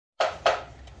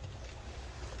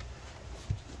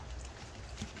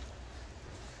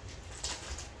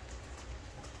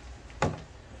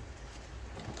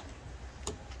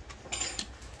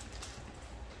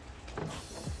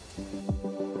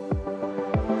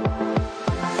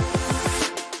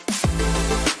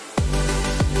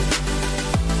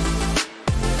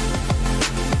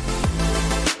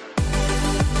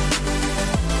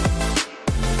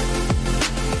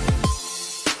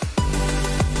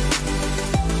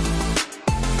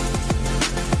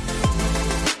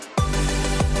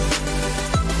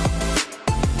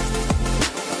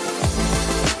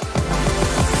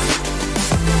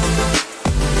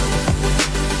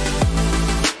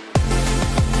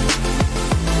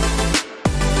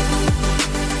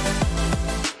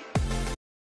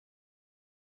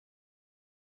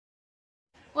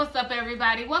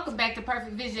everybody? Welcome back to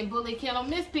Perfect Vision Bully Kennel.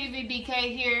 Miss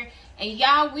PVBK here. And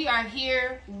y'all, we are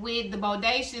here with the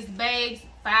Bodacious Babes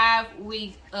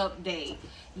 5-week update.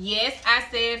 Yes, I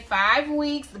said 5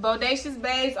 weeks. The Bodacious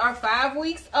Babes are 5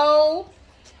 weeks old.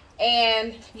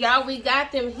 And y'all, we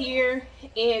got them here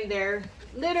in their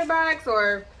litter box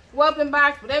or whooping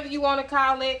box, whatever you want to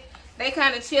call it. They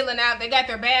kind of chilling out. They got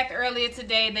their bath earlier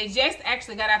today. They just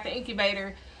actually got out the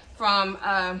incubator from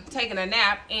taking a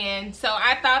nap, and so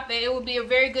I thought that it would be a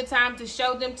very good time to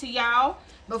show them to y'all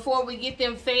before we get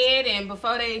them fed and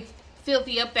before they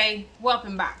filthy up their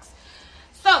whooping box.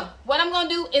 So what I'm gonna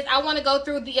do is I want to go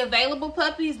through the available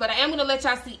puppies, but I am gonna let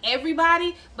y'all see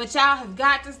everybody. But y'all have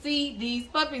got to see these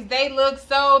puppies. They look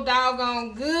so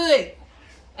doggone good,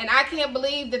 and I can't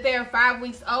believe that they're 5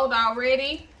 weeks old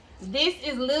already. This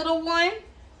is little one,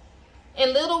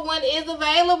 and little one is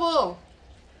available.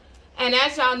 And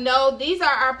as y'all know, these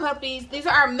are our puppies. These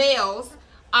are our males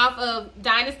off of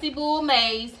Dynasty Bull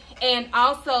Maze and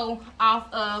also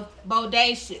off of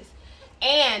Bodacious.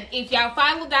 And if y'all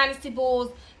follow Dynasty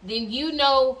Bulls, then you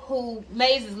know who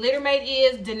Maze's littermate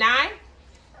is, Denai.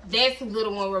 That's who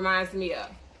little one reminds me of.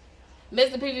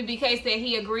 Mr. PVBK said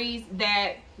he agrees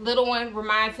that little one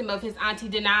reminds him of his auntie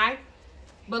Denai.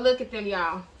 But look at them,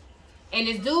 y'all. And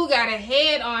this dude got a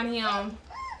head on him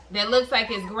that looks like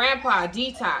his grandpa,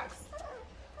 Detox.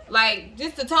 Like,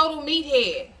 just a total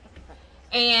meathead.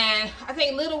 And I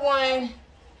think little one's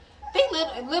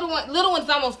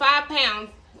almost 5 pounds.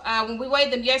 When we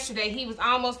weighed them yesterday, he was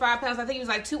almost 5 pounds. I think he was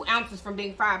like 2 ounces from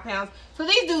being 5 pounds. So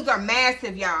these dudes are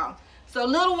massive, y'all. So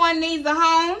little one needs a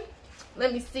home.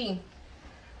 Let me see.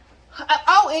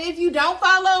 Oh, and if you don't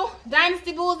follow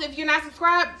Dynasty Bulls, if you're not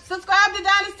subscribed, subscribe to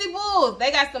Dynasty Bulls.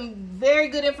 They got some very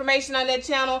good information on that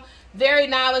channel. Very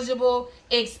knowledgeable,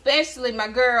 especially my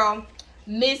girl,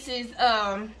 Mrs.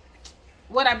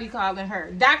 What I be calling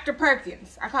her? Dr.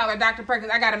 Perkins. I call her Dr.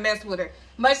 Perkins. I gotta mess with her.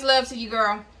 Much love to you,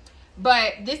 girl.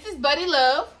 But this is Buddy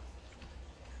Love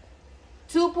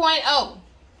 2.0.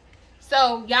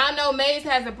 So y'all know Maze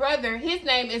has a brother. His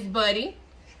name is Buddy.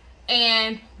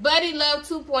 And Buddy Love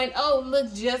 2.0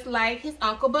 looks just like his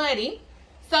Uncle Buddy.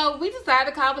 So we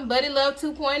decided to call him Buddy Love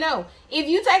 2.0. If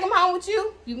you take him home with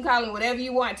you, you can call him whatever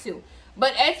you want to.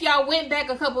 But if y'all went back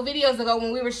a couple videos ago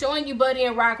when we were showing you Buddy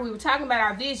and Rock, we were talking about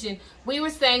our vision. We were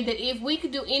saying that if we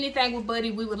could do anything with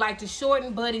Buddy, we would like to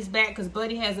shorten Buddy's back because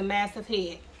Buddy has a massive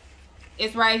head.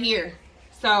 It's right here.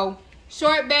 So,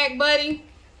 short back Buddy.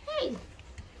 Hey.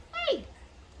 Hey.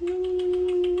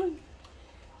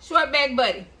 Short back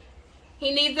Buddy.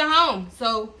 He needs a home.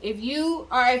 So, if you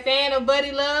are a fan of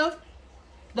Buddy Love,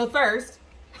 the first,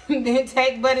 then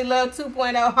take Buddy Love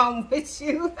 2.0 home with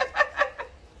you.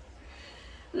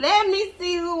 Let me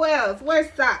see who else. Where's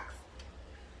Socks?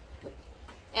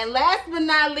 And last but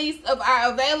not least of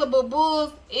our available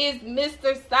bulls is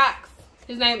Mr. Socks.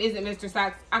 His name isn't Mr.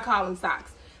 Socks. I call him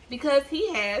Socks because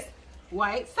he has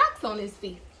white socks on his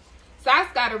feet.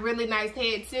 Socks got a really nice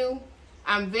head too.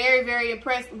 I'm very, very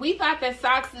impressed. We thought that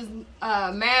Socks'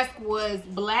 mask was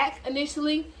black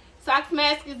initially. Socks'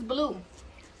 mask is blue.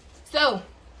 So,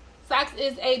 Socks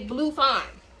is a blue fawn.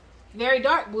 Very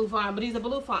dark blue fawn, but he's a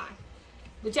blue fawn.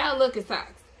 But y'all look at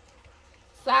Socks.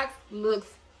 Socks looks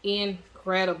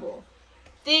incredible.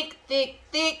 Thick, thick,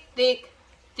 thick, thick,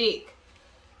 thick.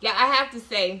 Yeah, I have to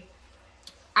say,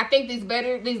 I think these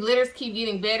litters keep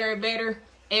getting better and better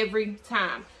every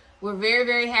time. We're very,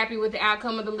 very happy with the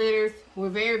outcome of the litters. We're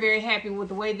very, very happy with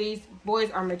the way these boys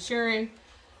are maturing.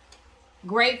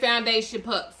 Great foundation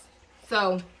pups.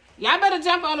 So, y'all better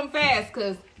jump on them fast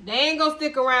because they ain't going to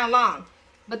stick around long.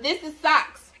 But this is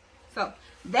Socks. So,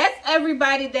 that's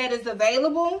everybody that is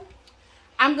available.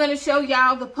 I'm going to show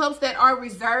y'all the pups that are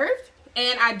reserved.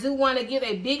 And I do want to give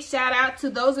a big shout out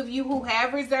to those of you who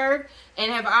have reserved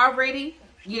and have already,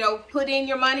 you know, put in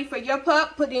your money for your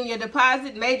pup, put in your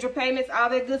deposit, major payments, all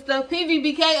that good stuff.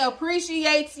 PVBK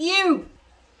appreciates you.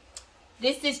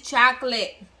 This is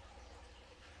Chocolate.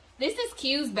 This is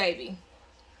Q's baby.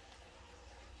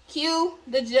 Q,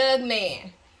 the jug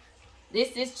man.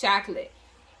 This is Chocolate.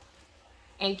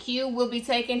 And Q will be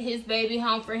taking his baby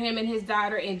home for him and his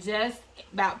daughter in just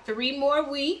about 3 more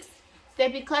weeks.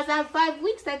 Said because I have 5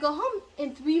 weeks, I go home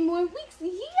in 3 more weeks. Yeah,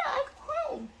 I go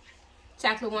home.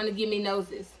 Chocolate want to give me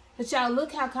noses. But y'all,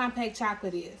 look how compact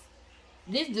Chocolate is.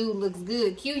 This dude looks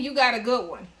good. Q, you got a good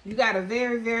one. You got a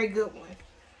very, very good one.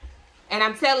 And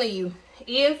I'm telling you,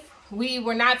 if we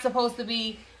were not supposed to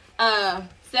be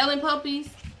selling puppies,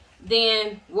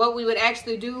 then what we would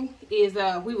actually do is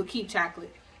we would keep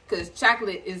Chocolate. Because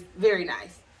Chocolate is very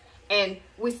nice. And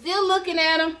we're still looking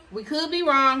at him. We could be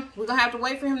wrong. We're going to have to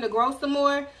wait for him to grow some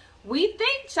more. we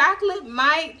think Chocolate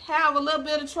might have a little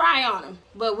bit of try on him,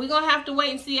 but we're going to have to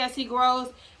wait and see as he grows.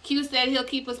 Q said he'll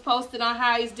keep us posted on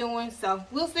how he's doing, so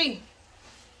we'll see.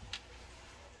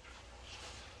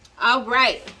 All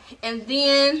right, and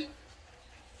then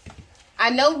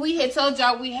I know we had told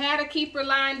y'all we had a keeper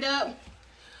lined up.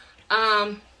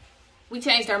 We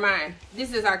changed our mind.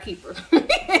 This is our keeper.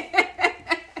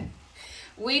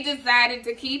 We decided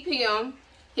to keep him.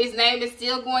 His name is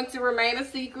still going to remain a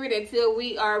secret until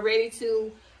we are ready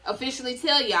to officially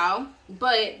tell y'all.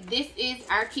 But this is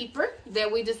our keeper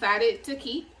that we decided to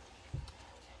keep.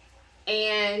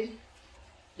 And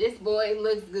this boy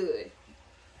looks good.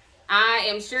 I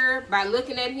am sure by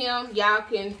looking at him, y'all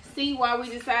can see why we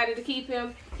decided to keep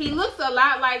him. He looks a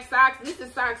lot like Socks. This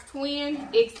is Socks' twin,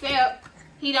 except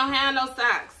he don't have no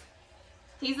socks.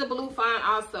 He's a blue fawn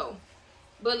also.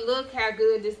 But look how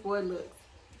good this boy looks.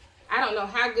 I don't know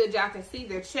how good y'all can see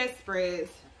their chest spreads.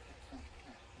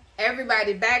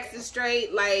 Everybody backs is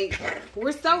straight. Like,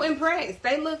 we're so impressed.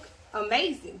 They look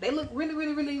amazing. They look really,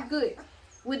 really, really good.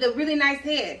 With a really nice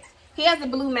head. He has a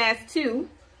blue mask too.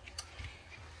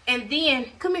 And then,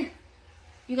 come here.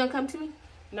 You gonna come to me?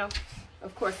 No,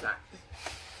 of course not.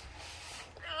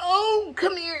 Oh,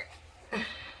 come here.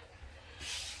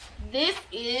 This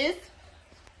is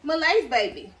Malay's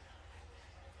baby.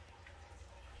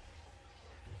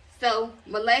 So,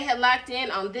 Malay had locked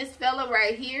in on this fella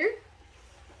right here.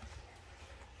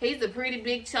 He's a pretty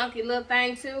big, chunky little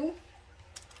thing, too.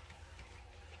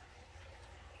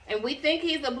 And we think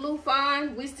he's a blue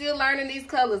fawn. We still learning these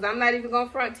colors. I'm not even going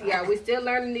to front to y'all. We still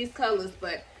learning these colors.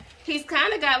 But he's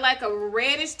kind of got like a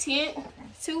reddish tint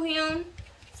to him.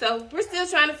 So, we're still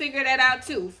trying to figure that out,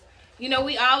 too. You know,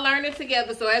 we all learning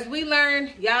together. So, as we learn,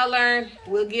 y'all learn.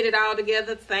 We'll get it all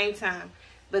together at the same time.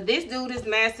 But this dude is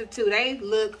massive too. They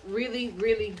look really,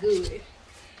 really good.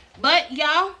 But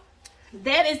y'all,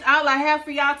 that is all I have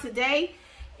for y'all today.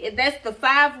 That's the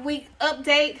 5-week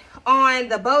update on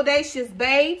the Bodacious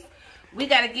Babes. We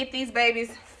got to get these babies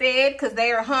fed because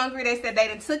they are hungry. They said they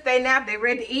done took their nap. They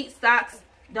ready to eat. Socks,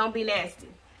 don't be nasty.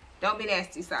 Don't be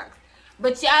nasty, Socks.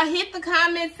 But y'all hit the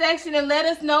comment section and let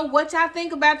us know what y'all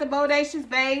think about the Bodacious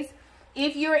Babes.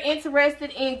 If you're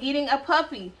interested in getting a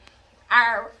puppy,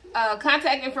 our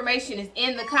contact information is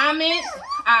in the comments.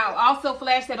 I'll also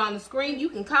flash that on the screen. You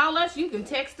can call us. You can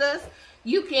text us.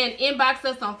 You can inbox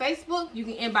us on Facebook. You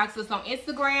can inbox us on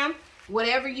Instagram.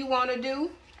 Whatever you want to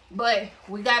do. But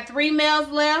we got 3 males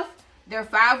left. They're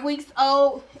 5 weeks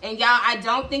old. And y'all, I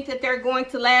don't think that they're going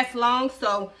to last long.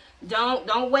 So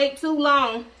don't wait too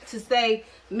long to say,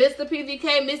 Mr.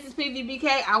 PVK, Mrs.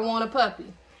 PVBK, I want a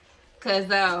puppy.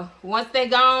 Because once they're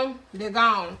gone, they're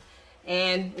gone.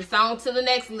 And it's on to the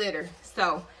next litter.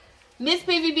 So, Miss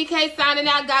PVBK signing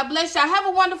out. God bless y'all. Have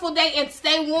a wonderful day and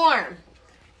stay warm.